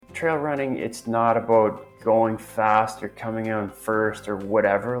trail running, it's not about going fast or coming on first or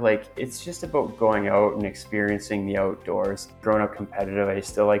whatever. Like, it's just about going out and experiencing the outdoors. Growing up competitive, I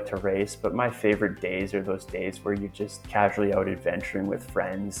still like to race, but my favorite days are those days where you're just casually out adventuring with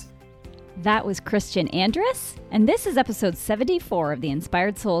friends. That was Christian Andrus, and this is episode 74 of the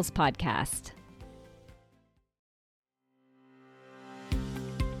Inspired Souls podcast.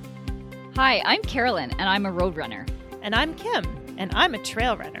 Hi, I'm Carolyn, and I'm a road runner. And I'm Kim, and I'm a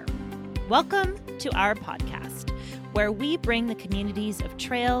trail runner. Welcome to our podcast, where we bring the communities of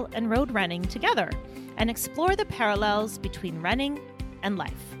trail and road running together and explore the parallels between running and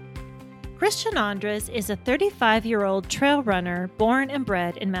life. Christian Andrus is a 35-year-old trail runner born and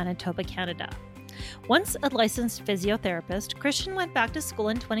bred in Manitoba, Canada. Once a licensed physiotherapist, Christian went back to school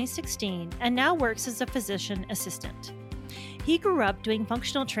in 2016 and now works as a physician assistant. He grew up doing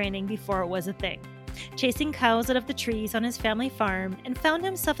functional training before it was a thing, chasing cows out of the trees on his family farm, and found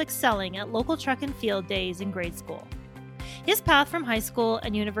himself excelling at local track and field days in grade school. His path from high school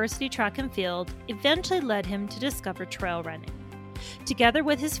and university track and field eventually led him to discover trail running. Together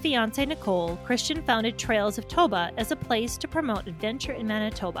with his fiancée Nicole, Christian founded Trails of Toba as a place to promote adventure in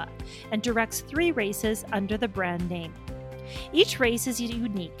Manitoba and directs 3 races under the brand name. Each race is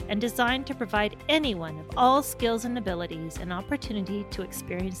unique and designed to provide anyone of all skills and abilities an opportunity to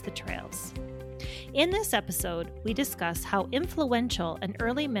experience the trails. In this episode, we discuss how influential an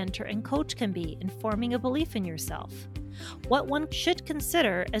early mentor and coach can be in forming a belief in yourself, what one should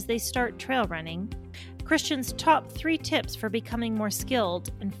consider as they start trail running, Christian's top 3 tips for becoming more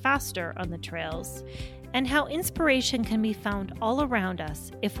skilled and faster on the trails, and how inspiration can be found all around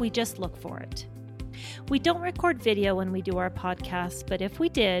us if we just look for it. We don't record video when we do our podcast, but if we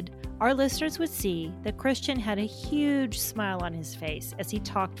did, our listeners would see that Christian had a huge smile on his face as he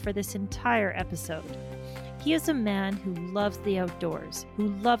talked for this entire episode. He is a man who loves the outdoors, who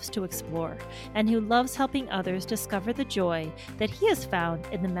loves to explore, and who loves helping others discover the joy that he has found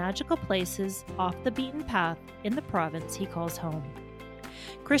in the magical places off the beaten path in the province he calls home.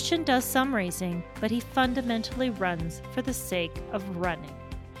 Christian does some racing, but he fundamentally runs for the sake of running.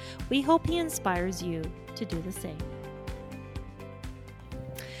 We hope he inspires you to do the same.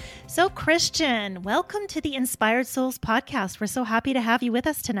 So, Christian, welcome to the Inspired Souls podcast. We're so happy to have you with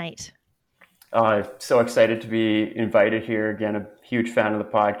us tonight. So excited to be invited here. Again, a huge fan of the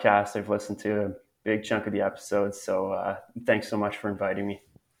podcast. I've listened to a big chunk of the episodes. So thanks so much for inviting me.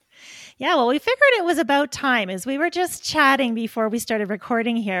 Yeah, well, we figured it was about time. As we were just chatting before we started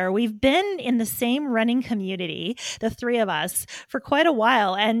recording here, we've been in the same running community, the 3 of us, for quite a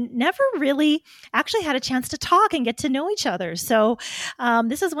while and never really actually had a chance to talk and get to know each other. So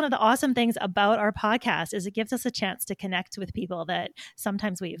this is one of the awesome things about our podcast is it gives us a chance to connect with people that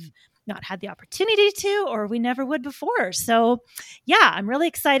sometimes we've not had the opportunity to, or we never would before. So yeah, I'm really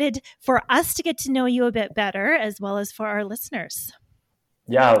excited for us to get to know you a bit better as well as for our listeners.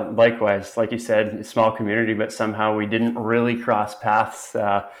 Yeah, likewise. Like you said, a small community, but somehow we didn't really cross paths.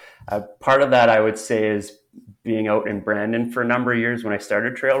 Part of that, I would say, is being out in Brandon for a number of years when I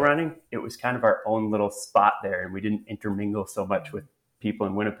started trail running. It was kind of our own little spot there, and we didn't intermingle so much with people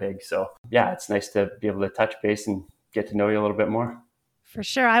in Winnipeg. So yeah, it's nice to be able to touch base and get to know you a little bit more. For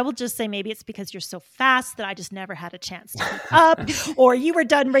sure. I will just say maybe it's because you're so fast that I just never had a chance to keep up, or you were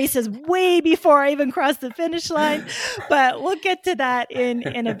done races way before I even crossed the finish line. But we'll get to that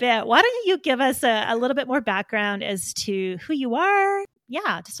in a bit. Why don't you give us a little bit more background as to who you are?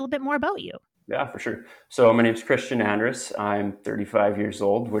 Yeah, just a little bit more about you. Yeah, for sure. So my name is Christian Andrus. I'm 35 years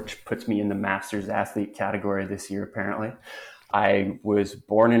old, which puts me in the Masters athlete category this year, apparently. I was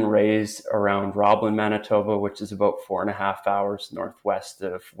born and raised around Roblin, Manitoba, which is about 4.5 hours northwest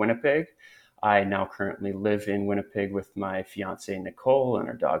of Winnipeg. I now currently live in Winnipeg with my fiancée, Nicole, and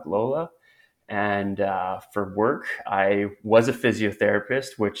our dog, Lola. And for work, I was a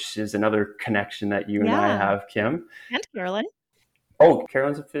physiotherapist, which is another connection that you and I have, Kim. And Carolyn. Oh,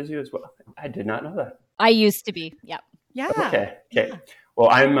 Carolyn's a physio as well. I did not know that. I used to be. Yep. Yeah. Okay. Yeah. Well,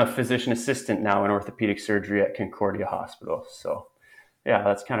 I'm a physician assistant now in orthopedic surgery at Concordia Hospital. So yeah,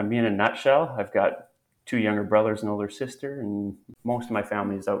 that's kind of me in a nutshell. I've got 2 younger brothers and older sister, and most of my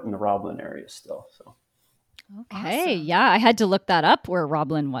family is out in the Roblin area still. So. Okay. Awesome. Yeah, I had to look that up where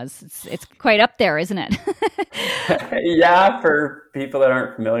Roblin was. It's quite up there, isn't it? Yeah, for people that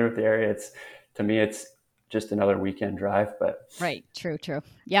aren't familiar with the area, to me, it's just another weekend drive, but right. True.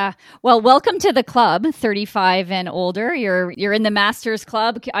 Yeah. Well, welcome to the club, 35 and older. You're in the Masters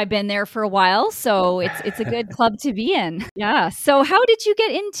Club. I've been there for a while, so it's a good club to be in. Yeah. So how did you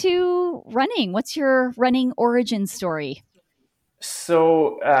get into running? What's your running origin story?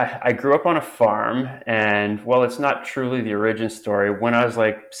 So I grew up on a farm, and while it's not truly the origin story, when I was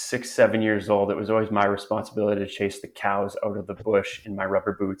like 6, 7 years old, it was always my responsibility to chase the cows out of the bush in my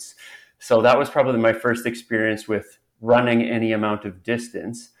rubber boots. So that was probably my first experience with running any amount of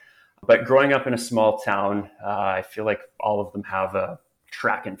distance. But growing up in a small town, I feel like all of them have a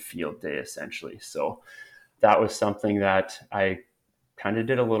track and field day essentially. So that was something that I kind of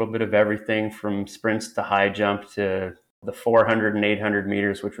did a little bit of everything from sprints to high jump to the 400 and 800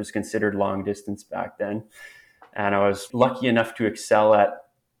 meters, which was considered long distance back then. And I was lucky enough to excel at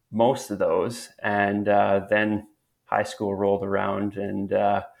most of those. And then high school rolled around, and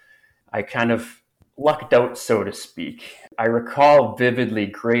I kind of lucked out, so to speak. I recall vividly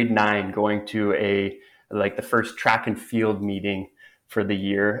grade 9 going to the first track and field meeting for the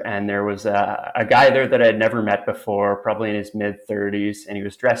year. And there was a guy there that I had never met before, probably in his mid 30s. And he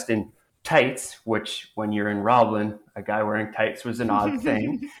was dressed in tights, which when you're in Roblin, a guy wearing tights was an odd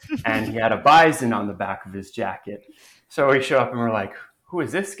thing. And he had a bison on the back of his jacket. So we show up and we're like, who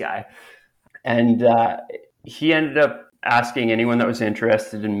is this guy? And he ended up asking anyone that was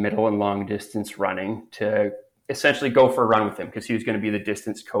interested in middle and long distance running to essentially go for a run with him, because he was going to be the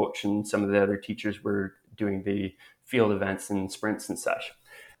distance coach and some of the other teachers were doing the field events and sprints and such.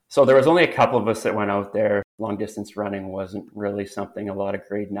 So there was only a couple of us that went out there. Long distance running wasn't really something a lot of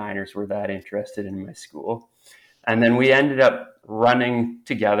grade 9ers were that interested in my school. And then we ended up running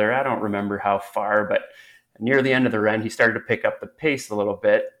together. I don't remember how far, but near the end of the run, he started to pick up the pace a little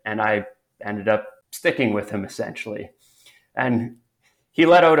bit, and I ended up sticking with him essentially. And he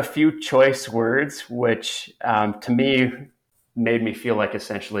let out a few choice words, which to me made me feel like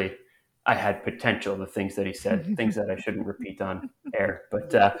essentially I had potential, the things that he said, things that I shouldn't repeat on air.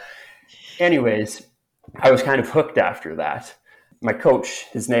 But anyways, I was kind of hooked after that. My coach,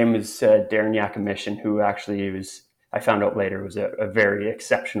 his name is Darren Yakimishin, who actually I found out later, was a very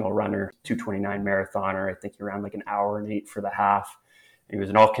exceptional runner, 2:29 marathoner. I think he ran like an hour and 8 for the half. He was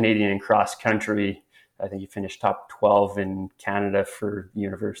an all-Canadian in cross country. I think he finished top 12 in Canada for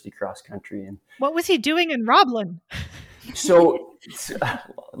university cross country. And what was he doing in Roblin? So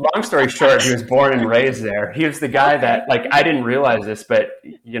long story short, he was born and raised there. He was the guy that, like, I didn't realize this, but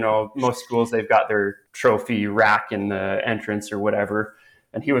most schools, they've got their trophy rack in the entrance or whatever.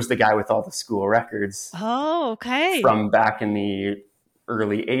 And he was the guy with all the school records. Oh, okay. From back in the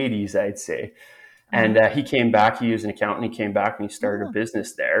early 80s, I'd say. And he came back, he was an accountant, he came back and he started a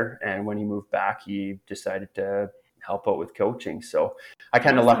business there. And when he moved back, he decided to help out with coaching. So I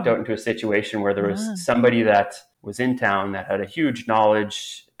kind of lucked out into a situation where there was somebody that was in town that had a huge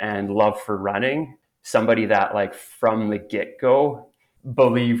knowledge and love for running, somebody that, like, from the get-go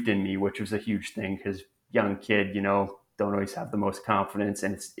believed in me, which was a huge thing, because young kid, don't always have the most confidence.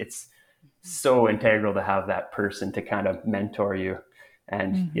 And it's so integral to have that person to kind of mentor you.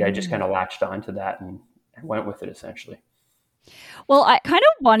 And I just kind of latched onto that and went with it essentially. Well, I kind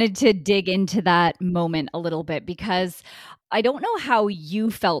of wanted to dig into that moment a little bit, because I don't know how you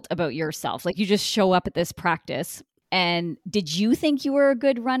felt about yourself. Like, you just show up at this practice, and did you think you were a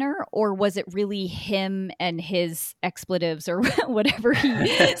good runner, or was it really him and his expletives or whatever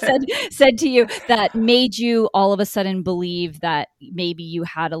he said to you that made you all of a sudden believe that maybe you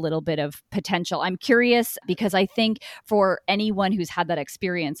had a little bit of potential? I'm curious, because I think for anyone who's had that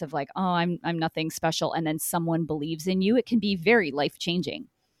experience of like, oh, I'm nothing special, and then someone believes in you, it can be very life-changing.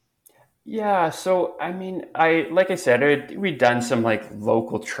 Yeah. So, I mean, like I said, we'd done some like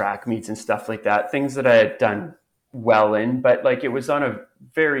local track meets and stuff like that, things that I had done well in, but like it was on a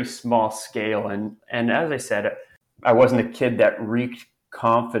very small scale. And as I said, I wasn't a kid that reeked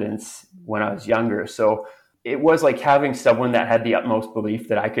confidence when I was younger. So it was like having someone that had the utmost belief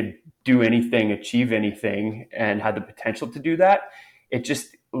that I could do anything, achieve anything, and had the potential to do that. It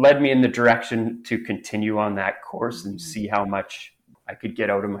just led me in the direction to continue on that course and see how much I could get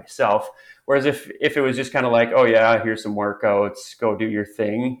out of myself. Whereas if it was just kind of like, oh yeah, here's some workouts, go do your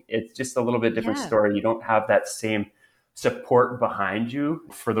thing, it's just a little bit different story. You don't have that same support behind you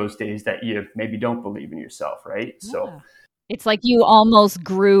for those days that you maybe don't believe in yourself, right? Yeah. So it's like you almost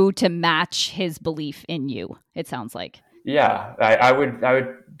grew to match his belief in you, it sounds like. Yeah, I would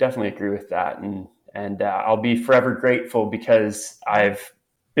definitely agree with that. And I'll be forever grateful, because I've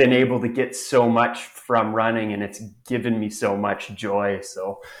been able to get so much from running, and it's given me so much joy.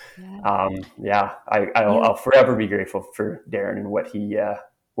 So, I'll forever be grateful for Darren and what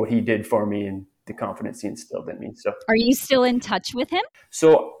he did for me and the confidence he instilled in me. So, are you still in touch with him?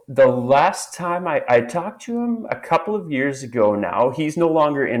 So the last time I talked to him a couple of years ago now, he's no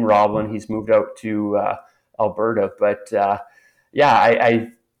longer in Roblin. He's moved out to Alberta, but I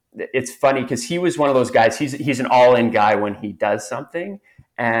it's funny because he was one of those guys. He's an all-in guy when he does something.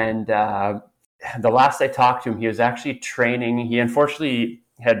 And the last I talked to him, he was actually training. He unfortunately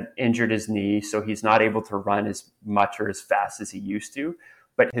had injured his knee, so he's not able to run as much or as fast as he used to.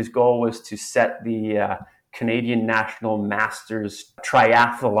 But his goal was to set the Canadian National Masters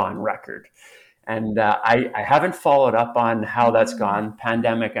triathlon record. And I haven't followed up on how that's gone.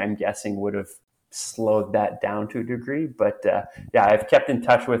 Pandemic, I'm guessing, would have slowed that down to a degree. But I've kept in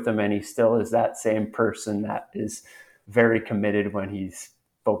touch with him, and he still is that same person that is very committed when he's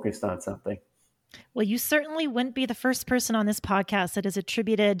focused on something. Well, you certainly wouldn't be the first person on this podcast that has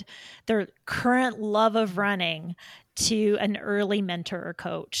attributed their current love of running to an early mentor or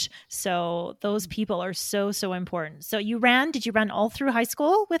coach. So those people are so, so important. So did you run all through high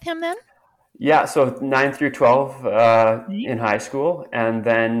school with him then? Yeah, so 9 through 12 in high school. And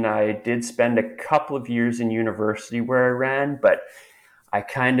then I did spend a couple of years in university where I ran, but I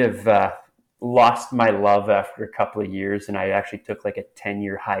kind of lost my love after a couple of years, and I actually took like a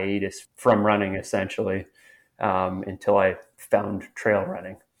 10-year hiatus from running essentially until I found trail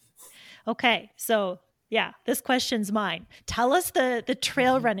running. Okay, so yeah, this question's mine. Tell us the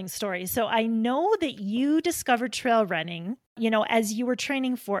trail running story. So I know that you discovered trail running, as you were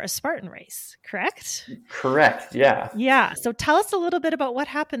training for a Spartan race, correct? Correct, yeah. Yeah, so tell us a little bit about what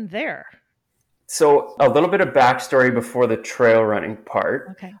happened there. So a little bit of backstory before the trail running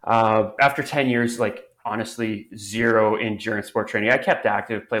part. Okay. After 10 years, honestly, zero endurance sport training. I kept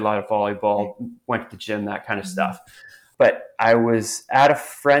active, played a lot of volleyball, went to the gym, that kind of stuff. But I was at a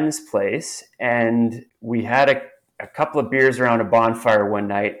friend's place, and we had a couple of beers around a bonfire one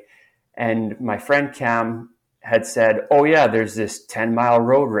night, and my friend Cam had said, oh yeah, there's this 10-mile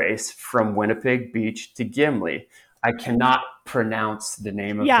road race from Winnipeg Beach to Gimli. I cannot pronounce the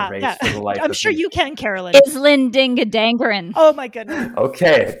name of the race for the life of me. I'm sure you can, Carolyn. Islandingadangren. Oh my goodness.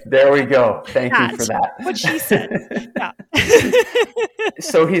 Okay, there we go. Thank you for that. What she said. Yeah.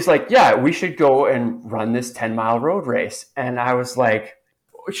 So he's like, yeah, we should go and run this 10-mile road race. And I was like,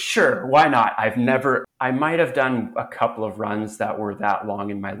 sure, why not? I might have done a couple of runs that were that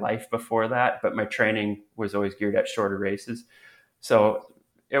long in my life before that, but my training was always geared at shorter races. So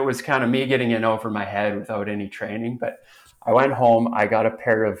it was kind of me getting in over my head without any training. But I went home, I got a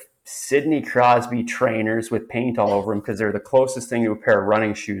pair of Sidney Crosby trainers with paint all over them because they're the closest thing to a pair of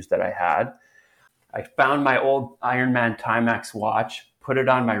running shoes that I had. I found my old Ironman Timex watch, put it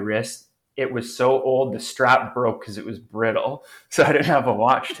on my wrist. It was so old, the strap broke because it was brittle. So I didn't have a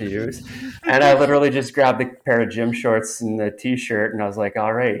watch to use. And I literally just grabbed the pair of gym shorts and the t-shirt, and I was like,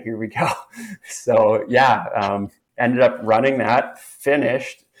 all right, here we go. So yeah, ended up running that,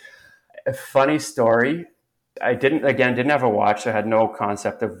 finished. A funny story. I didn't have a watch, so I had no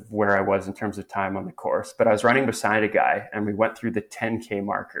concept of where I was in terms of time on the course, but I was running beside a guy and we went through the 10K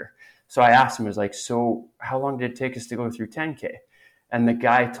marker. So I asked him, I was like, so how long did it take us to go through 10K? And the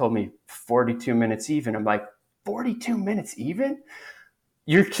guy told me 42 minutes even. I'm like, 42 minutes even?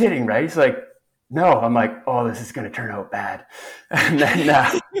 You're kidding, right? He's like, no. I'm like, oh, this is going to turn out bad. And then,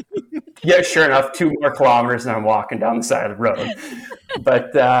 yeah, sure enough, 2 more kilometers and I'm walking down the side of the road.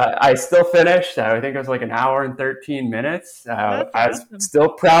 But I still finished. I think it was like an hour and 13 minutes. I was still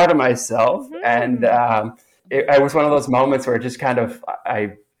proud of myself. Mm-hmm. And it was one of those moments where it just kind of,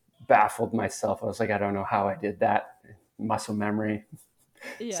 I baffled myself. I was like, I don't know how I did that. Muscle memory.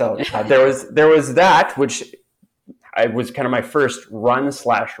 Yeah. So there was that, which I was kind of my first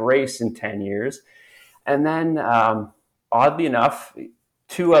run/race in 10 years. And then oddly enough,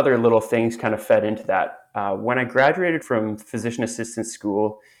 2 other little things kind of fed into that. When I graduated from physician assistant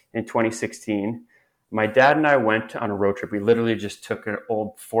school in 2016, my dad and I went on a road trip. We literally just took an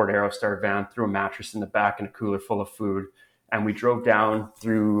old Ford Aerostar van, threw a mattress in the back and a cooler full of food. And we drove down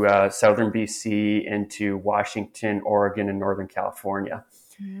through southern BC into Washington, Oregon, and Northern California.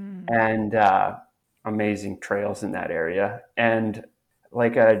 And amazing trails in that area. And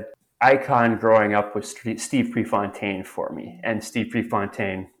like a icon growing up was Steve Prefontaine for me. And Steve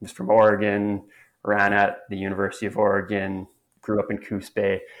Prefontaine was from Oregon, ran at the University of Oregon, grew up in Coos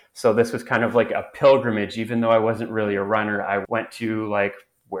Bay. So this was kind of like a pilgrimage. Even though I wasn't really a runner, I went to like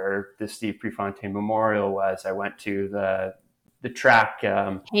where the Steve Prefontaine Memorial was. I went to the track.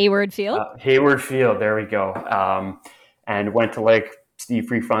 Hayward Field? Hayward Field, there we go. And went to like Steve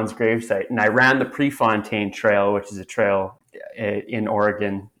Prefon's gravesite. And I ran the Prefontaine Trail, which is a trail in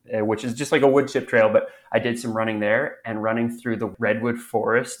Oregon, which is just like a wood chip trail, but I did some running there and running through the redwood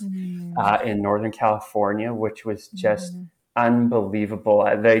forest in Northern California, which was just unbelievable.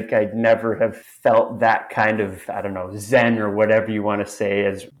 I'd never have felt that kind of, I don't know, zen or whatever you want to say,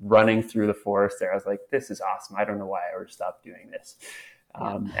 as running through the forest there. I was like, this is awesome. I don't know why I ever stopped doing this.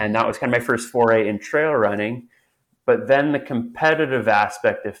 And that was kind of my first foray in trail running. But then the competitive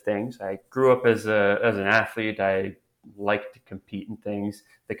aspect of things, I grew up as an athlete. I liked to compete in things.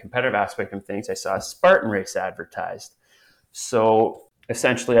 The competitive aspect of things, I saw a Spartan race advertised. So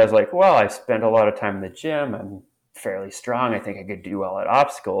essentially I was like, well, I spend a lot of time in the gym. I'm fairly strong. I think I could do well at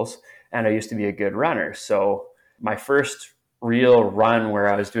obstacles. And I used to be a good runner. So my first real run where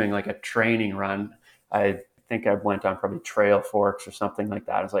I was doing like a training run, I think I went on probably Trail Forks or something like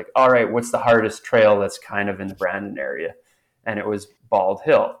that. I was like, all right, what's the hardest trail that's kind of in the Brandon area? And it was Bald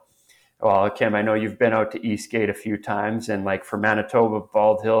Hill. Well, Kim, I know you've been out to Eastgate a few times, and like for Manitoba,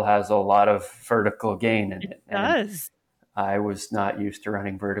 Bald Hill has a lot of vertical gain in it. It does. I was not used to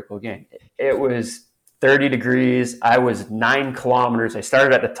running vertical gain. It was 30 degrees. I was 9 kilometers. I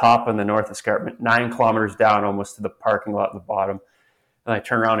started at the top on the north escarpment, 9 kilometers down almost to the parking lot at the bottom. And I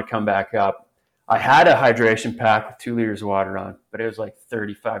turned around and come back up. I had a hydration pack with 2 liters of water on, but it was like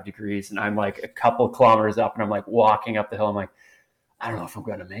 35 degrees. And I'm like a couple of kilometers up and I'm like walking up the hill. I'm like, I don't know if I'm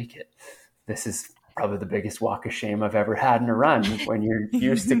going to make it. This is probably the biggest walk of shame I've ever had in a run, when you're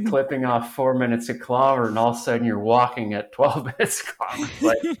used to clipping off 4 minutes a kilometer and all of a sudden you're walking at 12 minutes a kilometer.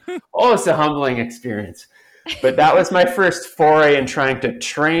 Like, oh, it's a humbling experience. But that was my first foray in trying to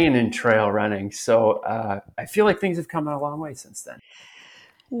train in trail running. So I feel like things have come a long way since then.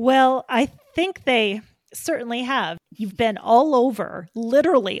 Well, I think they certainly have. You've been all over,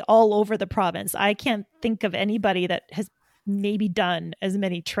 literally all over the province. I can't think of anybody that has maybe done as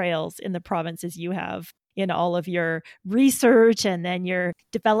many trails in the province as you have in all of your research and then your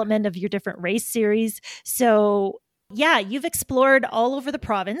development of your different race series. So yeah, you've explored all over the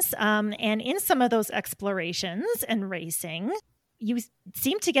province. And in some of those explorations and racing, you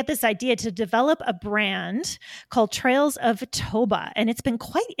seem to get this idea to develop a brand called Trails of Toba. And it's been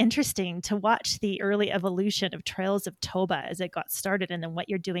quite interesting to watch the early evolution of Trails of Toba as it got started and then what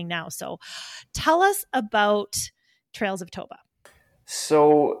you're doing now. So tell us about Trails of Toba.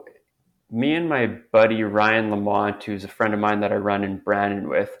 So me and my buddy Ryan Lamont, who's a friend of mine that I run in Brandon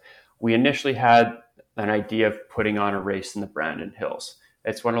with, we initially had an idea of putting on a race in the Brandon Hills.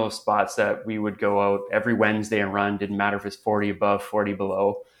 It's one of those spots that we would go out every Wednesday and run. Didn't matter if it's 40 above, 40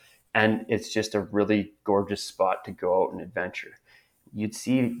 below. And it's just a really gorgeous spot to go out and adventure. You'd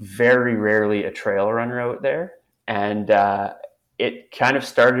see very rarely a trail runner out there. And it kind of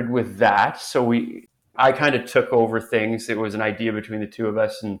started with that. So I kind of took over things. It was an idea between the two of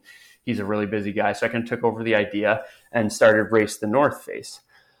us, and he's a really busy guy. So I kind of took over the idea and started Race the North Face.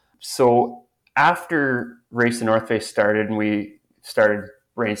 So after Race the North Face started and we started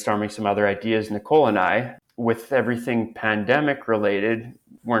brainstorming some other ideas, Nicole and I, with everything pandemic related,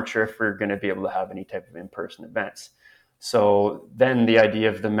 weren't sure if we were going to be able to have any type of in-person events. So then the idea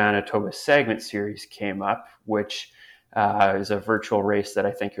of the Manitoba Segment Series came up, which is a virtual race that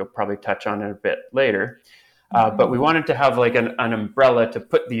I think you'll probably touch on a bit later. But we wanted to have like an umbrella to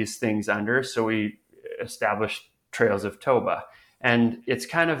put these things under. So we established Trails of Toba. And it's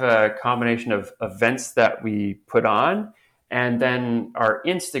kind of a combination of events that we put on. And then our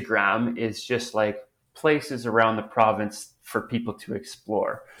Instagram is just like places around the province for people to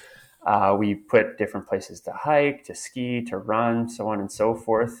explore. We put different places to hike, to ski, to run, so on and so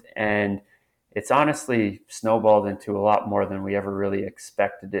forth. And it's honestly snowballed into a lot more than we ever really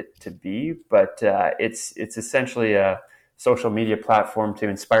expected it to be. But it's essentially a social media platform to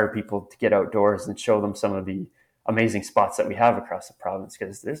inspire people to get outdoors and show them some of the amazing spots that we have across the province,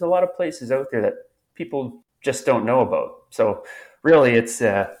 because there's a lot of places out there that people just don't know about. So really it's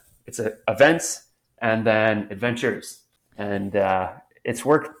events and then adventures, and it's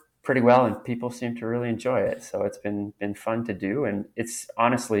worked pretty well and people seem to really enjoy it. So it's been fun to do. And it's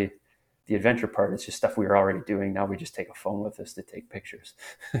honestly, the adventure part is just stuff we were already doing. Now we just take a phone with us to take pictures.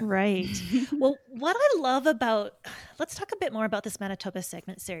 Right. Well, what I love about, let's talk a bit more about this Manitoba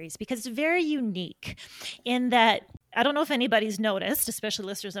Segment Series, because it's very unique in that, I don't know if anybody's noticed, especially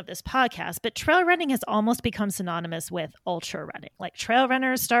listeners of this podcast, but trail running has almost become synonymous with ultra running. Like trail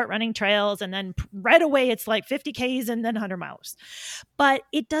runners start running trails and then right away it's like 50 Ks and then 100 miles. But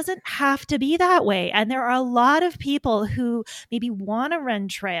it doesn't have to be that way. And there are a lot of people who maybe want to run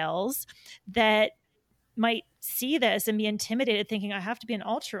trails that might see this and be intimidated thinking I have to be an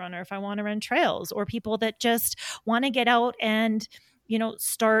ultra runner if I want to run trails, or people that just want to get out and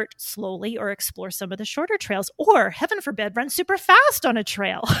start slowly or explore some of the shorter trails, or heaven forbid, run super fast on a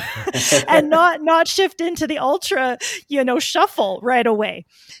trail and not shift into the ultra, shuffle right away.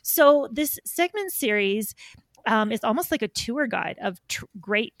 So this segment series is almost like a tour guide of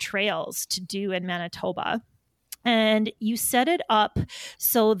great trails to do in Manitoba. And you set it up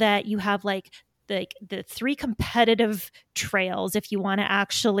so that you have like the three competitive trails if you want to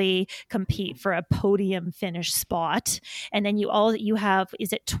actually compete for a podium finish spot. And then you have,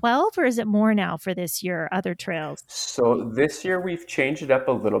 is it 12 or is it more now for this year, other trails? So this year we've changed it up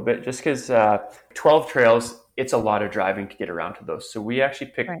a little bit just because 12 trails, it's a lot of driving to get around to those. So we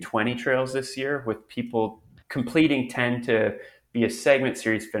actually picked Right. 20 trails this year, with people completing 10 to be a segment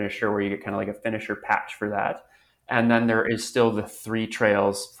series finisher, where you get kind of like a finisher patch for that. And then there is still the 3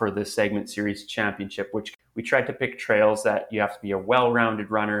 trails for the segment series championship, which we tried to pick trails that you have to be a well-rounded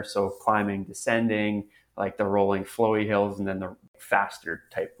runner. So climbing, descending, like the rolling flowy hills, and then the faster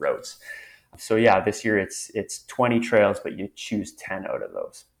type roads. So yeah, this year it's 20 trails, but you choose 10 out of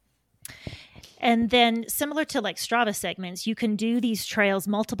those. And then similar to like Strava segments, you can do these trails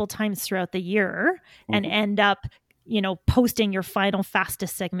multiple times throughout the year and end up, posting your final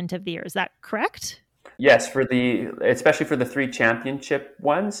fastest segment of the year. Is that correct? Yes, especially for the 3 championship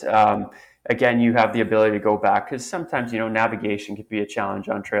ones. Again, you have the ability to go back, because sometimes, navigation could be a challenge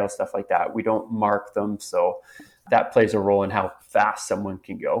on trail, stuff like that. We don't mark them, so that plays a role in how fast someone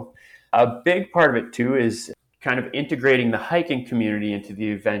can go. A big part of it too is kind of integrating the hiking community into the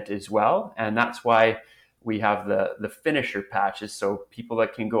event as well. And that's why we have the finisher patches. So people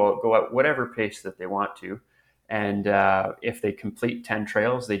that can go at whatever pace that they want to. And if they complete 10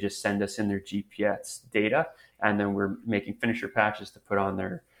 trails, they just send us in their GPS data. And then we're making finisher patches to put on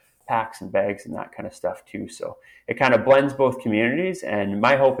their packs and bags and that kind of stuff too. So it kind of blends both communities. And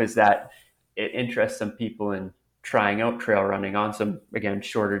my hope is that it interests some people in trying out trail running on some, again,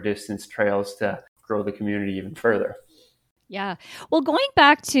 shorter distance trails to grow the community even further. Yeah. Well, going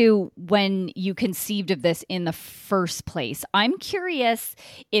back to when you conceived of this in the first place, I'm curious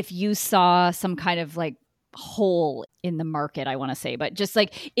if you saw some kind of like hole in the market, I want to say, but just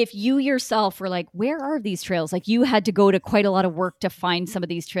like if you yourself were like, where are these trails? Like you had to go to quite a lot of work to find some of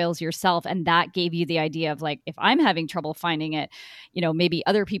these trails yourself. And that gave you the idea of like, if I'm having trouble finding it, maybe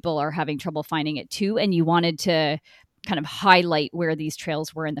other people are having trouble finding it too. And you wanted to kind of highlight where these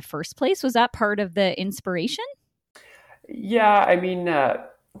trails were in the first place. Was that part of the inspiration? Yeah, I mean,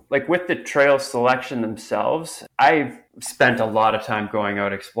 like with the trail selection themselves, I've spent a lot of time going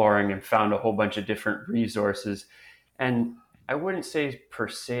out exploring and found a whole bunch of different resources. And I wouldn't say per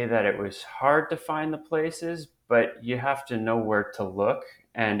se that it was hard to find the places, but you have to know where to look.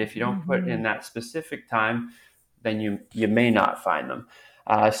 And if you don't put in that specific time, then you may not find them.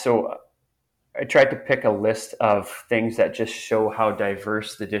 So I tried to pick a list of things that just show how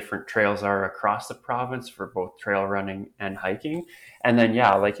diverse the different trails are across the province for both trail running and hiking. And then,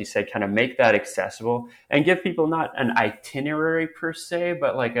 yeah, like you said, kind of make that accessible and give people not an itinerary per se,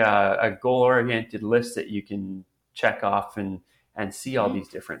 but like a goal-oriented list that you can check off and see all these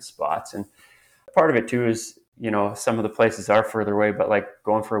different spots. And part of it too is, some of the places are further away, but like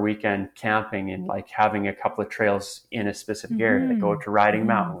going for a weekend camping and like having a couple of trails in a specific area, like go to Riding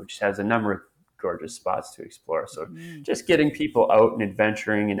Mountain, which has a number of gorgeous spots to explore. So just getting people out and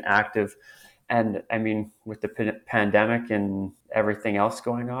adventuring and active. And I mean, with the pandemic and everything else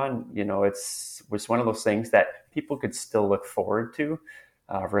going on, was one of those things that people could still look forward to,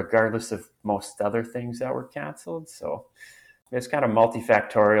 regardless of most other things that were canceled. So it's kind of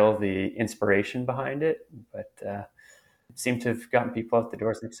multifactorial, the inspiration behind it, but it seemed to have gotten people out the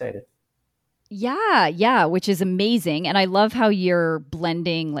doors and excited. Yeah, which is amazing. And I love how you're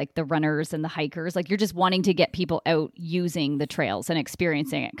blending like the runners and the hikers. Like you're just wanting to get people out using the trails and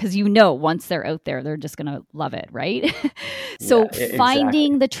experiencing it. Because once they're out there, they're just going to love it, right? So Yeah,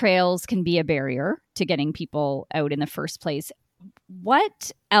 finding exactly. the trails can be a barrier to getting people out in the first place.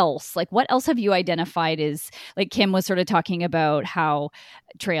 What else? Like, what else have you identified is, like Kim was sort of talking about how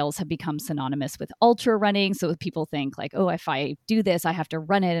trails have become synonymous with ultra running. So people think like, oh, if I do this, I have to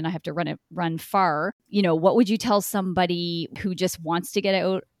run it and I have to run far. What would you tell somebody who just wants to get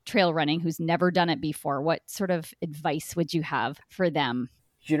out trail running, who's never done it before? What sort of advice would you have for them?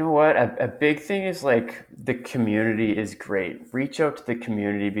 You know what? A big thing is like the community is great. Reach out to the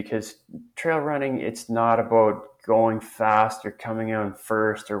community, because trail running, it's not about going fast or coming out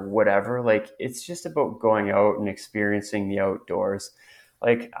first or whatever. Like it's just about going out and experiencing the outdoors.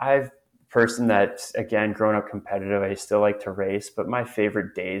 Like I've person that's, again, grown up competitive. I still like to race, but my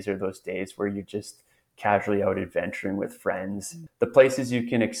favorite days are those days where you're just casually out adventuring with friends. The places you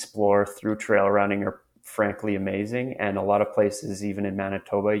can explore through trail running are frankly amazing. And a lot of places, even in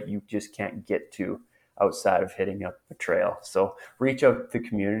Manitoba, you just can't get to outside of hitting up a trail. So reach out to the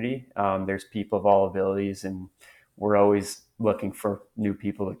community. There's people of all abilities, and we're always looking for new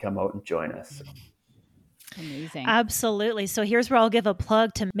people to come out and join us. Amazing. Absolutely. So here's where I'll give a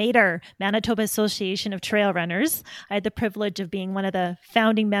plug to MATR, Manitoba Association of Trail Runners. I had the privilege of being one of the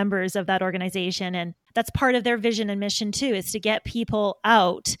founding members of that organization. And that's part of their vision and mission too, is to get people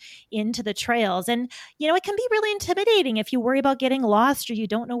out into the trails. And, it can be really intimidating if you worry about getting lost or you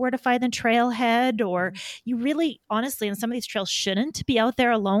don't know where to find the trailhead, or you really, honestly, in some of these trails shouldn't be out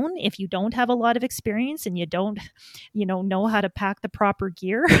there alone if you don't have a lot of experience and you don't, know how to pack the proper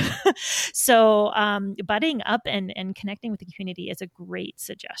gear. So budding up and connecting with the community is a great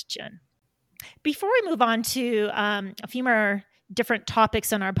suggestion. Before we move on to a few more different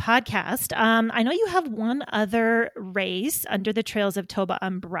topics on our podcast, I know you have one other race under the Trails of Toba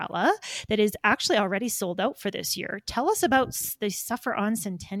umbrella that is actually already sold out for this year. Tell us about the Sufferaun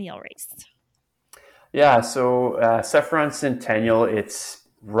Centennial race. Yeah, so Sufferaun Centennial, it's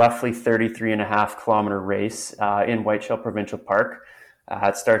roughly 33.5 kilometer race in Whiteshell Provincial Park.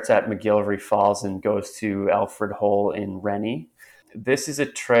 It starts at McGillivray Falls and goes to Alfred Hole in Rennie. This is a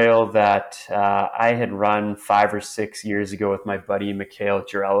trail that I had run 5 or 6 years ago with my buddy, Mikhail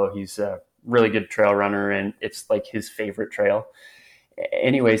Girello. He's a really good trail runner, and it's like his favorite trail.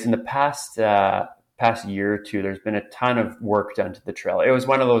 Anyways, in the past year or two, there's been a ton of work done to the trail. It was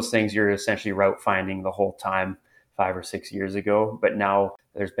one of those things you're essentially route finding the whole time 5 or 6 years ago, but now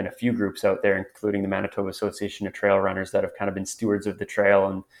there's been a few groups out there, including the Manitoba Association of Trail Runners, that have kind of been stewards of the trail,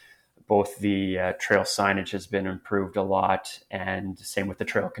 and both the trail signage has been improved a lot, and same with the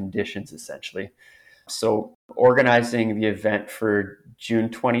trail conditions, essentially. So organizing the event for June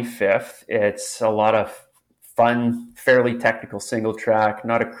 25th, it's a lot of fun, fairly technical single track,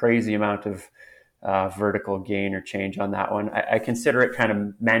 not a crazy amount of vertical gain or change on that one. I consider it kind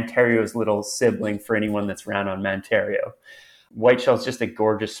of Mantario's little sibling for anyone that's ran on Mantario. Whiteshell is just a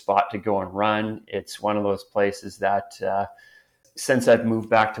gorgeous spot to go and run. It's one of those places that since I've moved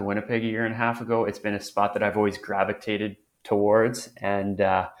back to Winnipeg a year and a half ago, it's been a spot that I've always gravitated towards, and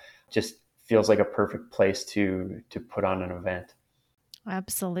just feels like a perfect place to put on an event.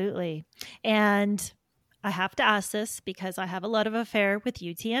 Absolutely. And I have to ask this because I have a lot of affair with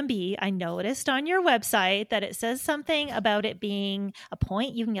UTMB. I noticed on your website that it says something about it being a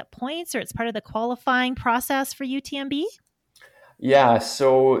point. You can get points, or it's part of the qualifying process for UTMB. Yeah.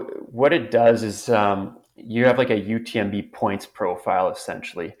 So what it does is you have like a UTMB points profile,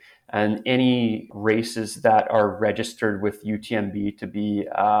 essentially. And any races that are registered with UTMB to be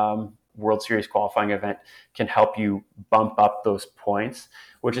World Series qualifying event can help you bump up those points,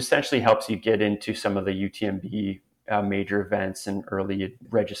 which essentially helps you get into some of the UTMB major events and early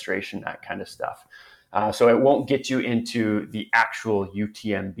registration, that kind of stuff. So it won't get you into the actual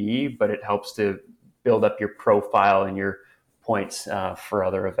UTMB, but it helps to build up your profile and your points for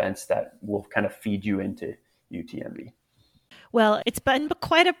other events that will kind of feed you into UTMB. Well, it's been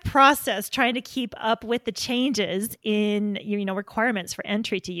quite a process trying to keep up with the changes in, requirements for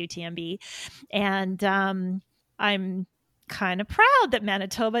entry to UTMB. And I'm kind of proud that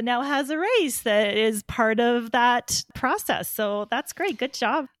Manitoba now has a race that is part of that process. So that's great. Good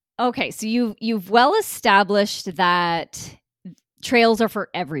job. Okay, so you've well established that trails are for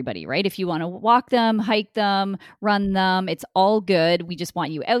everybody, right? If you want to walk them, hike them, run them, it's all good. We just want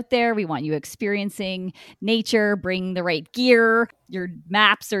you out there. We want you experiencing nature, bring the right gear, your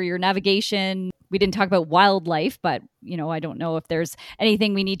maps or your navigation. We didn't talk about wildlife, but I don't know if there's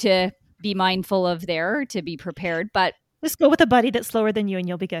anything we need to be mindful of there to be prepared, but just go with a buddy that's slower than you and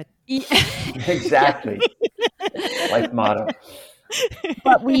you'll be good. Exactly. Life motto.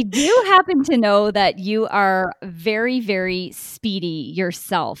 But we do happen to know that you are very, very speedy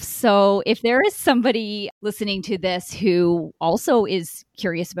yourself. So if there is somebody listening to this who also is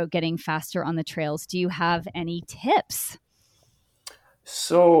curious about getting faster on the trails, do you have any tips?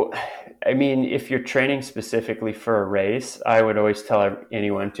 So, if you're training specifically for a race, I would always tell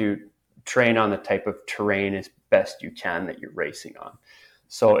anyone to train on the type of terrain as best you can that you're racing on.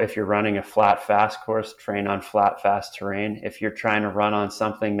 So if you're running a flat, fast course, train on flat, fast terrain. If you're trying to run on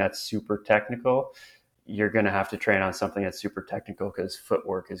something that's super technical, you're going to have to train on something that's super technical because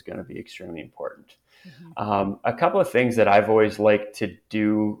footwork is going to be extremely important. Mm-hmm. A couple of things that I've always liked to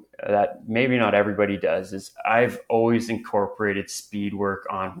do that maybe not everybody does is I've always incorporated speed work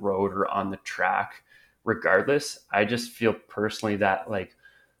on road or on the track regardless. I just feel personally that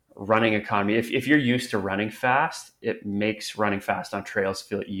running economy, if you're used to running fast, it makes running fast on trails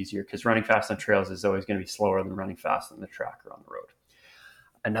feel easier because running fast on trails is always going to be slower than running fast on the track or on the road.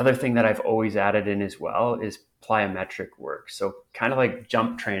 Another thing that I've always added in as well is plyometric work. So kind of like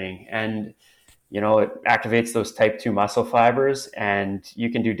jump training, and it activates those type 2 muscle fibers, and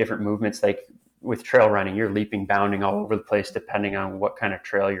you can do different movements. Like with trail running, you're leaping, bounding all over the place depending on what kind of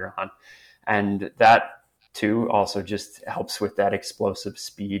trail you're on. And that too also just helps with that explosive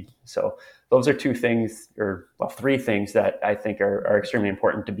speed. So those are three things that I think are extremely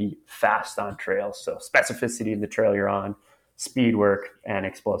important to be fast on trails. So specificity of the trail you're on, speed work, and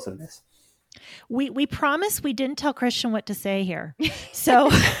explosiveness. We promise we didn't tell Christian what to say here. So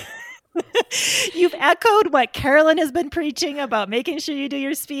you've echoed what Carolyn has been preaching about making sure you do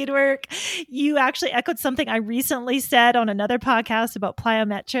your speed work. You actually echoed something I recently said on another podcast about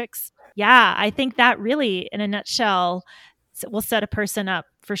plyometrics. Yeah, I think that really, in a nutshell, will set a person up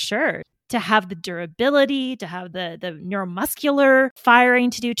for sure to have the durability, to have the neuromuscular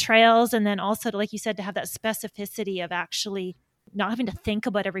firing to do trails, and then also, like you said, to have that specificity of actually not having to think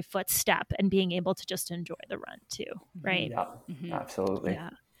about every footstep and being able to just enjoy the run too, right? Yeah, absolutely. Yeah.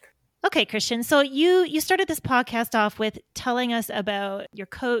 Okay, Christian. So you started this podcast off with telling us about your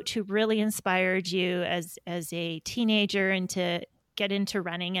coach who really inspired you as a teenager and to get into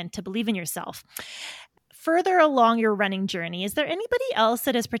running and to believe in yourself. Further along your running journey, is there anybody else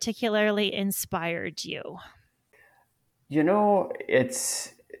that has particularly inspired you?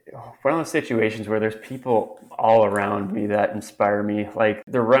 It's one of those situations where there's people all around me that inspire me. Like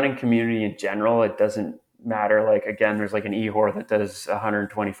the running community in general, it doesn't matter. Like, again, there's like an Ehor that does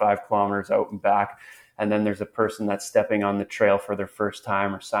 125 kilometers out and back. And then there's a person that's stepping on the trail for their first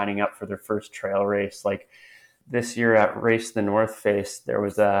time or signing up for their first trail race. Like this year at Race the North Face, there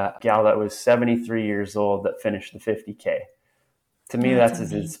was a gal that was 73 years old that finished the 50K. To me, that's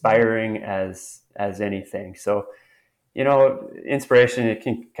as inspiring as anything. So, inspiration, it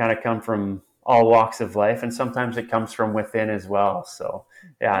can kind of come from all walks of life, and sometimes it comes from within as well. So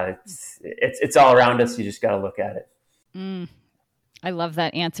yeah, it's all around us. You just got to look at it. I love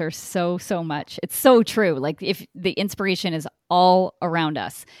that answer so much. It's so true. Like if the inspiration is all around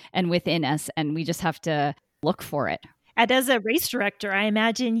us and within us, and we just have to look for it. And as a race director, I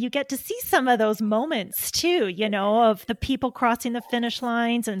imagine you get to see some of those moments too, of the people crossing the finish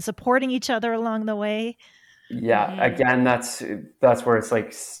lines and supporting each other along the way. Yeah, again, that's where it's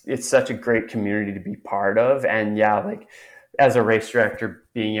like, it's such a great community to be part of. And yeah, like as a race director,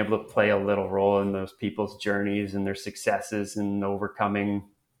 being able to play a little role in those people's journeys and their successes and overcoming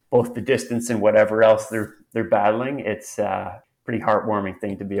both the distance and whatever else they're battling, it's a pretty heartwarming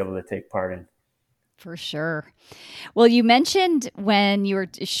thing to be able to take part in. For sure. Well, you mentioned when you were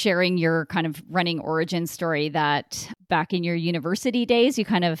sharing your kind of running origin story that back in your university days, you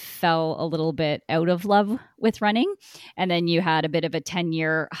kind of fell a little bit out of love with running. And then you had a bit of a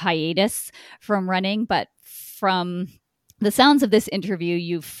 10-year hiatus from running. But from the sounds of this interview,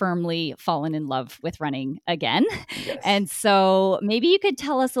 you've firmly fallen in love with running again. Yes. And so maybe you could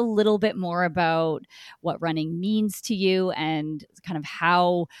tell us a little bit more about what running means to you and kind of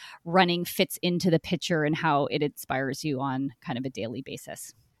how running fits into the picture and how it inspires you on kind of a daily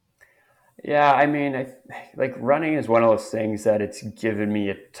basis. Yeah, I mean, like running is one of those things that it's given me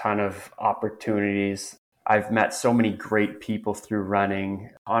a ton of opportunities. I've met so many great people through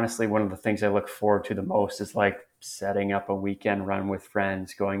running. Honestly, one of the things I look forward to the most is like setting up a weekend run with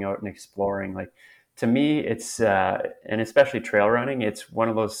friends, going out and exploring. Like to me, it's, and especially trail running, it's one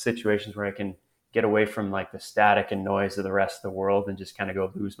of those situations where I can get away from like the static and noise of the rest of the world and just kind of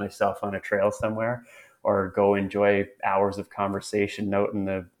go lose myself on a trail somewhere, or go enjoy hours of conversation out in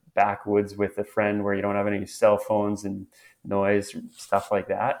the backwoods with a friend where you don't have any cell phones and noise, stuff like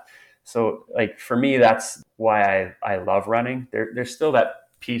that. So like for me, that's why I love running. There's still that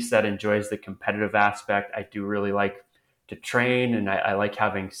piece that enjoys the competitive aspect. I do really like to train, and I like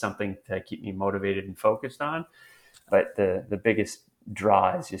having something to keep me motivated and focused on. But the biggest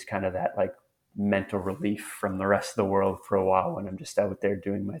draw is just kind of that like mental relief from the rest of the world for a while when I'm just out there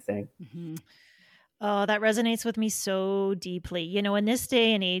doing my thing. Mm-hmm. Oh, that resonates with me so deeply. In this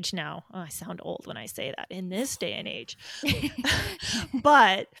day and age now, I sound old when I say that, in this day and age.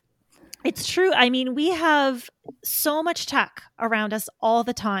 But it's true. I mean, we have so much tech around us all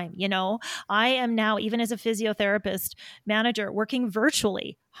the time. I am now, even as a physiotherapist manager, working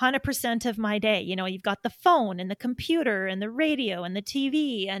virtually 100% of my day. You've got the phone and the computer and the radio and the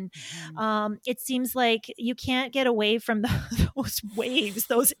TV. And it seems like you can't get away from those waves,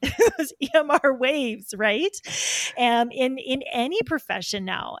 those EMR waves, right? In any profession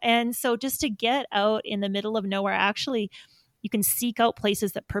now. And so just to get out in the middle of nowhere, actually, you can seek out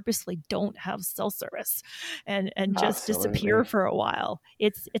places that purposely don't have cell service and just disappear for a while.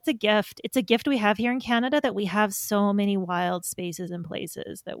 It's a gift. It's a gift we have here in Canada, that we have so many wild spaces and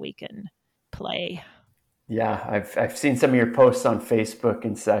places that we can play. Yeah, I've seen some of your posts on Facebook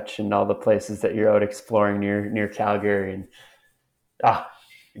and such, and all the places that you're out exploring near Calgary, and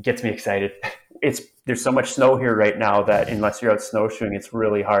it gets me excited. It's there's so much snow here right now that unless you're out snowshoeing, it's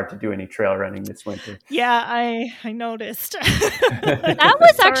really hard to do any trail running this winter. Yeah, I noticed. That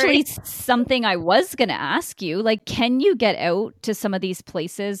was actually something I was going to ask you. Like, can you get out to some of these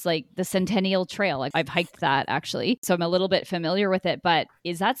places like the Centennial Trail? Like, I've hiked that actually, so I'm a little bit familiar with it. But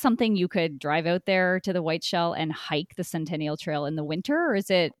is that something you could drive out there to the Whiteshell and hike the Centennial Trail in the winter, or is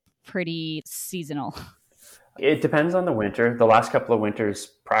it pretty seasonal? It depends on the winter. The last couple of winters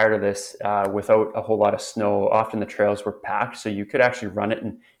prior to this, without a whole lot of snow, often the trails were packed, so you could actually run it.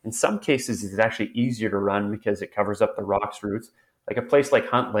 And in some cases, it's actually easier to run because it covers up the rocks routes. Like a place like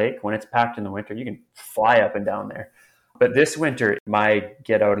Hunt Lake, when it's packed in the winter, you can fly up and down there. But this winter, my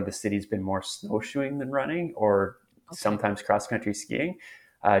get out of the city has been more snowshoeing than running, or sometimes cross-country skiing,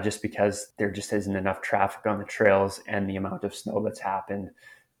 just because there just isn't enough traffic on the trails and the amount of snow that's happened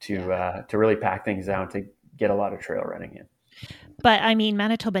to really pack things down to get a lot of trail running in. But I mean,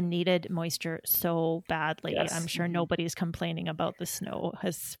 Manitoba needed moisture so badly. Yes. I'm sure nobody's complaining about the snow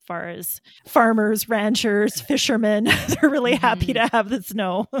as far as farmers, ranchers, fishermen. They're really happy to have the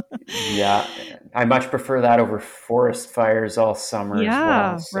snow. Yeah, I much prefer that over forest fires all summer as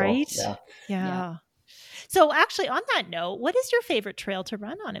well. So, right? Yeah. So actually, on that note, what is your favorite trail to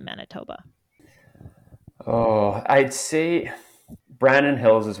run on in Manitoba? Oh, I'd say Brandon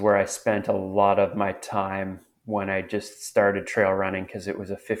Hills is where I spent a lot of my time when I just started trail running, because it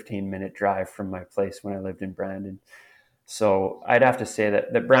was a 15-minute drive from my place when I lived in Brandon. So I'd have to say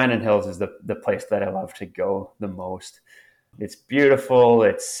that Brandon Hills is the place that I love to go the most. It's beautiful.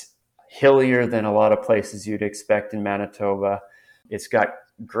 It's hillier than a lot of places you'd expect in Manitoba. It's got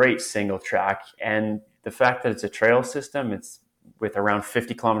great single track. And the fact that it's a trail system, it's with around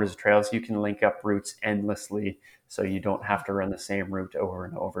 50 kilometers of trails, you can link up routes endlessly, so you don't have to run the same route over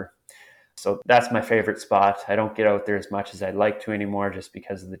and over. So that's my favorite spot. I don't get out there as much as I'd like to anymore just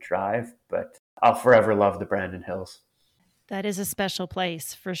because of the drive, but I'll forever love the Brandon Hills. That is a special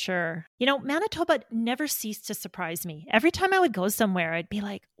place for sure. You know, Manitoba never ceased to surprise me. Every time I would go somewhere, I'd be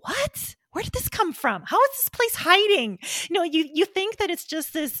like, what? Where did this come from? How is this place hiding? You know, you think that it's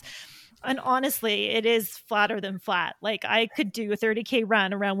just this. And honestly, it is flatter than flat. Like I could do a 30K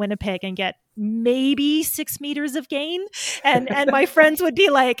run around Winnipeg and get maybe 6 meters of gain. And my friends would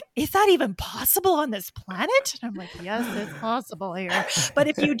be like, is that even possible on this planet? And I'm like, yes, it's possible here. But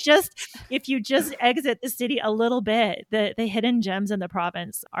if you just exit the city a little bit, the hidden gems in the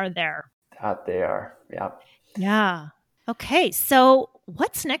province are there. That they are. Yeah. Yeah. Okay. So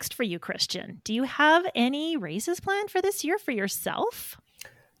what's next for you, Christian? Do you have any races planned for this year for yourself?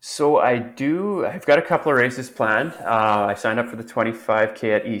 So I do. I've got a couple of races planned. I signed up for the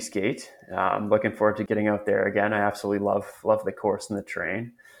 25K at Eastgate. I'm looking forward to getting out there again. I absolutely love the course and the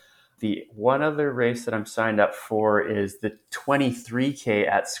terrain. The one other race that I'm signed up for is the 23K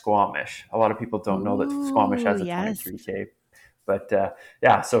at Squamish. A lot of people don't know that Squamish has a 23K.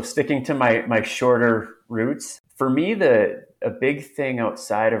 But so sticking to my shorter routes. For me, a big thing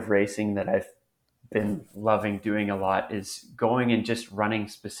outside of racing that I've been loving doing a lot is going and just running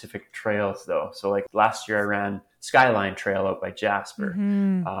specific trails though. So like last year I ran Skyline Trail out by Jasper.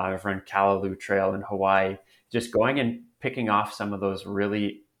 I've run Callaloo Trail in Hawaii, just going and picking off some of those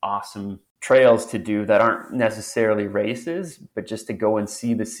really awesome trails to do that aren't necessarily races, but just to go and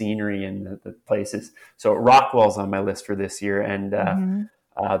see the scenery and the places. So Rockwell's on my list for this year, and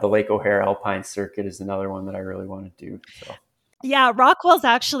the Lake O'Hare Alpine Circuit is another one that I really want to do. So. Yeah, Rockwell's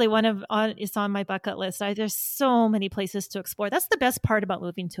actually it's on my bucket list. There's so many places to explore. That's the best part about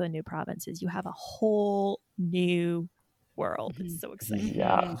moving to a new province is you have a whole new world. It's so exciting.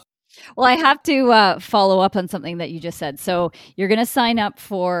 Yeah. Well, I have to follow up on something that you just said. So you're going to sign up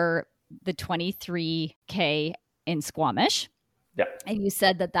for the 23K in Squamish. Yeah. And you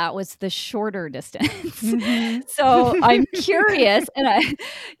said that was the shorter distance. So I'm curious, and I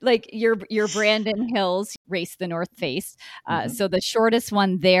like your Brandon Hills race, the North Face. So the shortest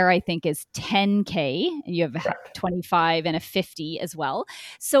one there, I think, is 10K, and you have a 25 and a 50 as well.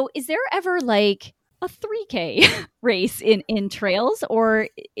 So is there ever like a 3K race in trails, or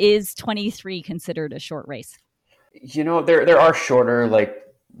is 23 considered a short race? You know, there are shorter like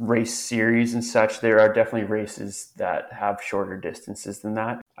race series and such. There are definitely races that have shorter distances than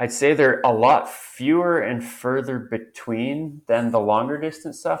that. I'd say they're a lot fewer and further between than the longer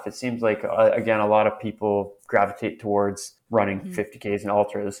distance stuff. It seems like, again, a lot of people gravitate towards running 50Ks and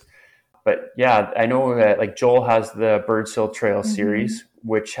ultras. But yeah, I know that like Joel has the Birdshill Trail series,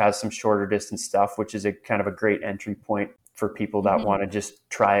 which has some shorter distance stuff, which is a kind of a great entry point for people that want to just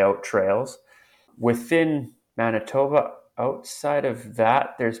try out trails. Within Manitoba, outside of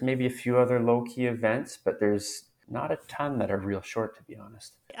that, there's maybe a few other low-key events, but there's not a ton that are real short, to be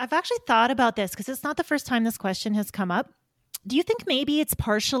honest. I've actually thought about this because it's not the first time this question has come up. Do you think maybe it's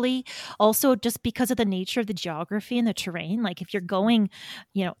partially also just because of the nature of the geography and the terrain? Like if you're going,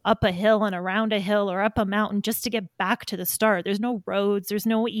 up a hill and around a hill or up a mountain just to get back to the start, there's no roads, there's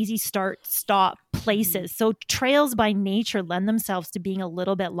no easy start, stop places. So trails by nature lend themselves to being a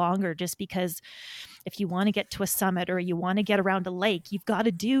little bit longer just because if you want to get to a summit or you want to get around a lake, you've got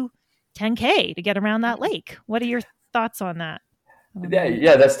to do 10K to get around that lake. What are your thoughts on that?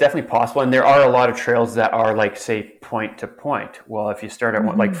 Yeah, that's definitely possible. And there are a lot of trails that are like, say, point to point. Well, if you start at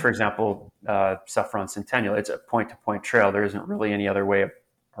one, like, for example, Saffron Centennial, it's a point to point trail. There isn't really any other way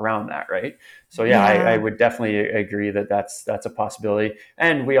around that, right? So I would definitely agree that that's a possibility.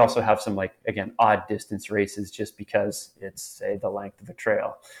 And we also have some, like, again, odd distance races just because it's, say, the length of a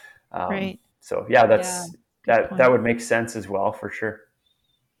trail. Right. So that would make sense as well, for sure.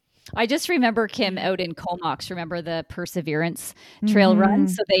 I just remember Kim out in Comox. Remember the Perseverance trail run?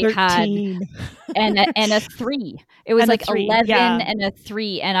 So they 13. had and a 3. It was And like 3, 11 yeah. and a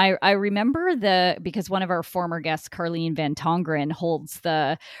 3. And I remember because one of our former guests, Carleen Van Tongeren, holds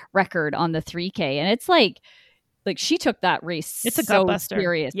the record on the 3K, and it's like she took that race It's a so gutbuster.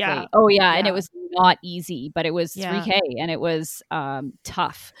 seriously. Yeah. Oh yeah, Yeah. and it was not easy, but it was Yeah. 3K, and it was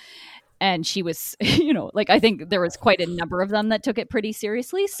tough. And she was, I think there was quite a number of them that took it pretty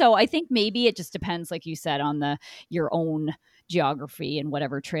seriously. So I think maybe it just depends, like you said, on your own geography and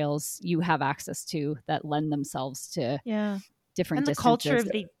whatever trails you have access to that lend themselves to different and the distances. culture of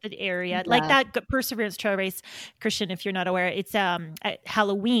the area, like that Perseverance Trail Race, Christian, if you're not aware, it's at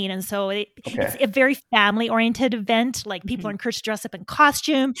Halloween, and so it's a very family oriented event. Like people are encouraged to dress up in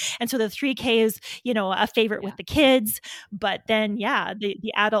costume, and so the 3K is a favorite with the kids. But then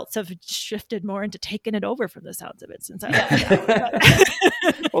the adults have shifted more into taking it over from the sounds of it since I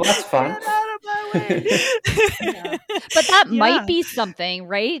well, that's fun. Get out of my way. But that might be something,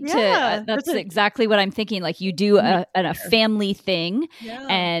 right? Yeah. That's exactly what I'm thinking. Like you do a family thing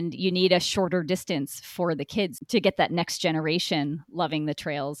and you need a shorter distance for the kids to get that next generation loving the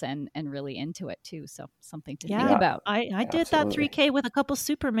trails and really into it too. So something to think about. I did that 3K with a couple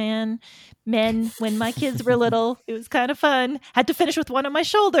Superman men when my kids were little. It was kind of fun. Had to finish with one on my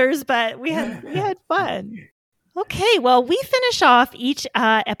shoulders, but we had fun. Okay, well, we finish off each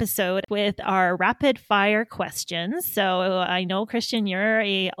episode with our rapid fire questions. So I know, Christian, you're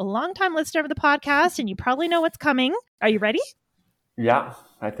a longtime listener of the podcast and you probably know what's coming. Are you ready? Yeah,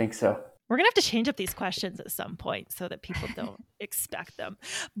 I think so. We're going to have to change up these questions at some point so that people don't expect them.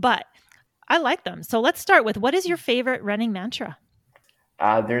 But I like them. So let's start with, what is your favorite running mantra?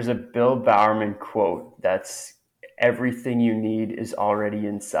 There's a Bill Bowerman quote that's, "Everything you need is already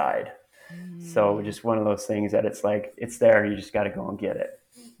inside." So just one of those things that it's like, it's there. You just got to go and get it.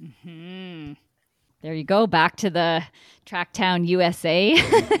 Mm-hmm. There you go. Back to the Tracktown USA,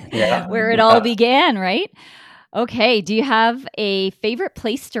 where it all began, right? Okay. Do you have a favorite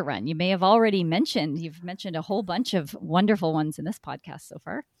place to run? You may have already you've mentioned a whole bunch of wonderful ones in this podcast so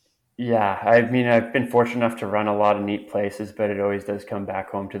far. Yeah. I mean, I've been fortunate enough to run a lot of neat places, but it always does come back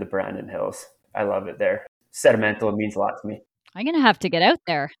home to the Brandon Hills. I love it there. Sentimental means a lot to me. I'm going to have to get out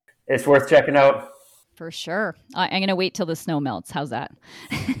there. It's worth checking out. For sure. I'm going to wait till the snow melts. How's that?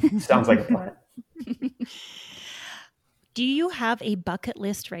 Sounds like a plan. Do you have a bucket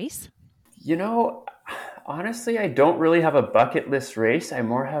list race? Honestly, I don't really have a bucket list race. I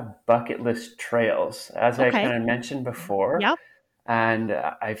more have bucket list trails, as I kind of mentioned before. Yep. And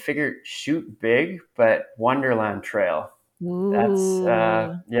I figured shoot big, but Wonderland Trail. Ooh.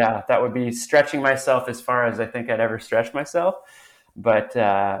 That's, that would be stretching myself as far as I think I'd ever stretch myself. But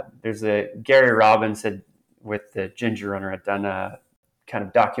there's Gary Robbins with the Ginger Runner had done a kind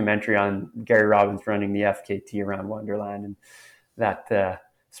of documentary on Gary Robbins running the FKT around Wonderland, and that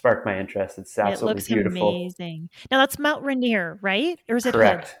sparked my interest. It's absolutely beautiful. It looks amazing. Now that's Mount Rainier, right? Or is it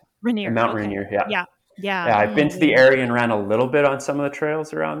correct? Rainier. Mount Rainier, yeah. Yeah. I've been to the area and ran a little bit on some of the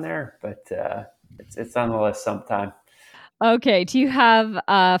trails around there, but it's on the list sometime. Okay. Do you have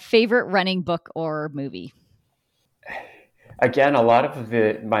a favorite running book or movie? Again, a lot of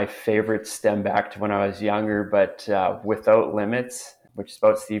my favorites stem back to when I was younger, but Without Limits, which is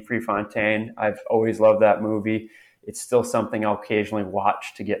about Steve Prefontaine. I've always loved that movie. It's still something I'll occasionally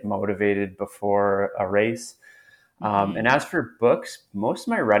watch to get motivated before a race. And as for books, most of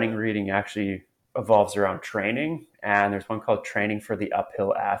my running reading actually evolves around training. And there's one called Training for the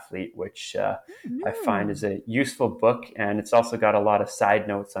Uphill Athlete, which I find is a useful book. And it's also got a lot of side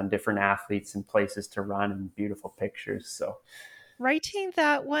notes on different athletes and places to run and beautiful pictures. So writing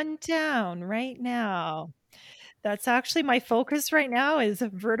that one down right now. That's actually my focus right now is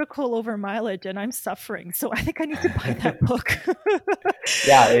vertical over mileage, and I'm suffering. So I think I need to buy that book.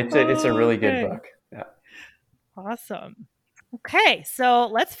 Yeah, it's a really good book. Yeah. Awesome. Okay, so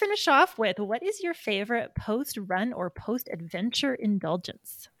let's finish off with, what is your favorite post-run or post-adventure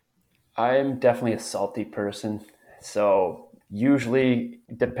indulgence? I'm definitely a salty person. So usually,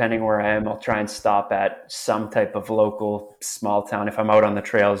 depending where I am, I'll try and stop at some type of local small town. If I'm out on the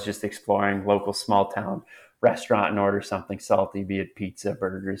trails, just exploring local small town restaurant and order something salty, be it pizza,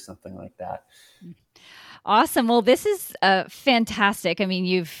 burgers, something like that. Awesome. Well, this is fantastic. I mean,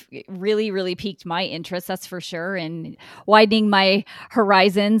 you've really, really piqued my interest, that's for sure, in widening my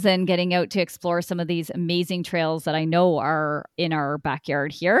horizons and getting out to explore some of these amazing trails that I know are in our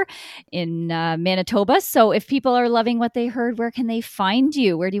backyard here in Manitoba. So if people are loving what they heard, where can they find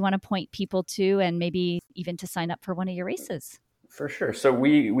you? Where do you want to point people to, and maybe even to sign up for one of your races? For sure. So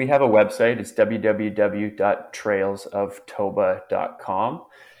we have a website. It's www.trailsoftoba.com.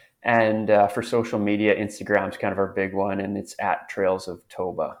 And for social media, Instagram's kind of our big one, and it's at Trails of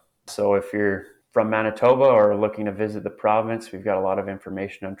Toba. So if you're from Manitoba or looking to visit the province, we've got a lot of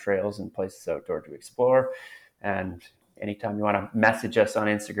information on trails and places outdoor to explore. And anytime you want to message us on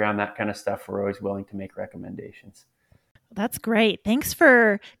Instagram, that kind of stuff, we're always willing to make recommendations. That's great. Thanks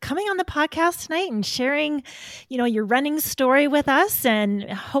for coming on the podcast tonight and sharing, your running story with us,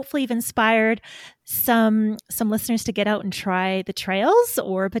 and hopefully you've inspired some listeners to get out and try the trails,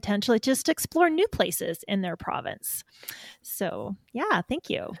 or potentially just explore new places in their province. So yeah, thank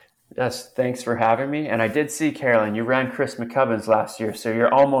you. Yes, thanks for having me. And I did see, Carolyn, you ran Chris McCubbin's last year, so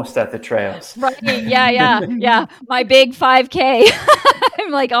you're almost at the trails. Right. Yeah. My big 5K.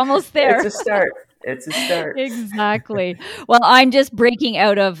 I'm like almost there. It's a start. Exactly. Well, I'm just breaking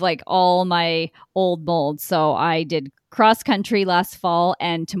out of like all my old molds. So I did cross country last fall,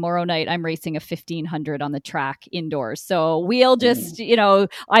 and tomorrow night I'm racing a 1500 on the track indoors. So we'll just,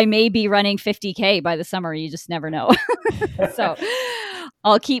 I may be running 50K by the summer. You just never know. So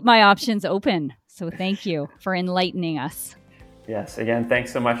I'll keep my options open. So thank you for enlightening us. Yes, again,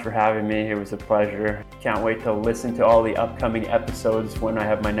 thanks so much for having me. It was a pleasure. Can't wait to listen to all the upcoming episodes when I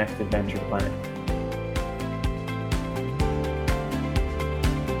have my next adventure planned.